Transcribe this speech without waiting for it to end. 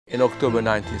In October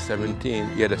 1917,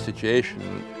 you had a situation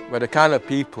where the kind of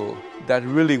people that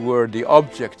really were the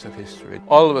objects of history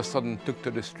all of a sudden took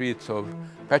to the streets of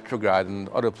Petrograd and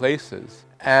other places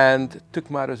and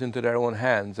took matters into their own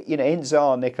hands. You know, in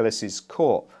Tsar Nicholas's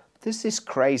court, there's this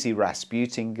crazy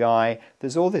Rasputin guy,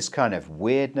 there's all this kind of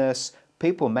weirdness,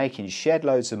 people making shed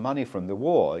loads of money from the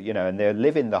war, you know, and they're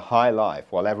living the high life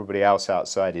while everybody else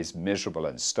outside is miserable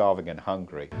and starving and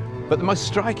hungry. But the most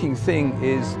striking thing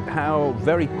is how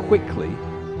very quickly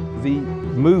the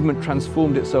movement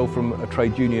transformed itself from a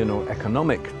trade union or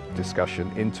economic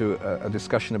discussion into a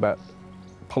discussion about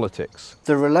politics.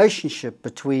 The relationship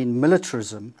between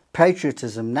militarism,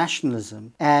 patriotism,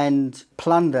 nationalism, and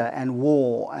plunder and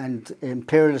war and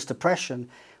imperialist oppression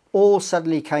all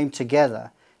suddenly came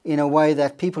together in a way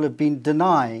that people have been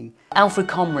denying. Alfred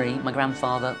Comrie, my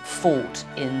grandfather, fought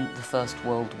in the First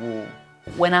World War.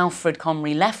 When Alfred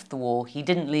Comrie left the war, he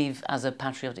didn't leave as a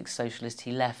patriotic socialist,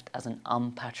 he left as an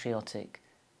unpatriotic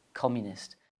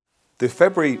communist. The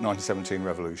February 1917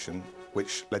 revolution,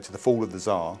 which led to the fall of the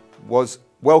Tsar, was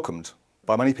welcomed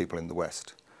by many people in the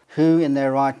West. Who in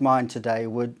their right mind today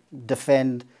would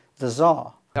defend the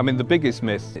Tsar? I mean, the biggest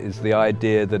myth is the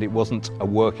idea that it wasn't a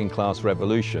working class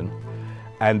revolution,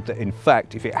 and that in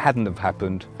fact, if it hadn't have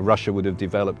happened, Russia would have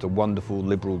developed a wonderful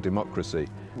liberal democracy,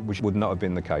 which would not have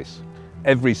been the case.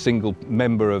 Every single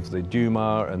member of the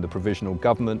Duma and the provisional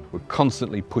government were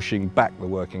constantly pushing back the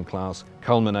working class,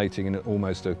 culminating in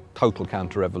almost a total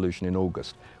counter-revolution in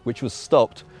August, which was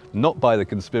stopped not by the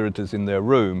conspirators in their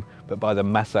room, but by the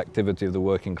mass activity of the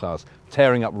working class,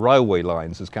 tearing up railway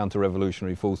lines as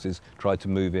counter-revolutionary forces tried to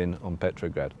move in on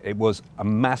Petrograd. It was a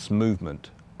mass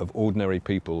movement of ordinary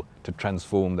people to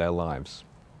transform their lives.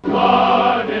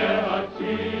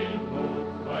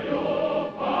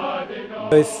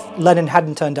 If Lenin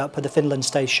hadn't turned up at the Finland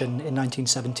station in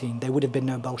 1917, there would have been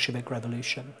no Bolshevik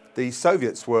revolution. The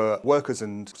Soviets were workers'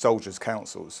 and soldiers'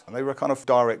 councils, and they were a kind of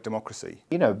direct democracy.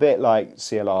 You know, a bit like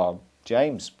CLR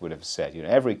James would have said, you know,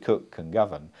 every cook can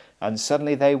govern, and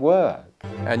suddenly they were.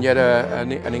 And yet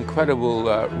an incredible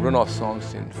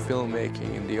renaissance in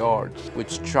filmmaking, in the arts,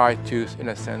 which tried to, in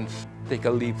a sense, take a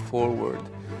leap forward.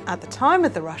 At the time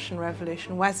of the Russian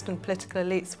Revolution, Western political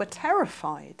elites were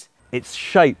terrified. It's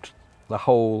shaped the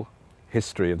whole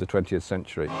history of the 20th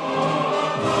century.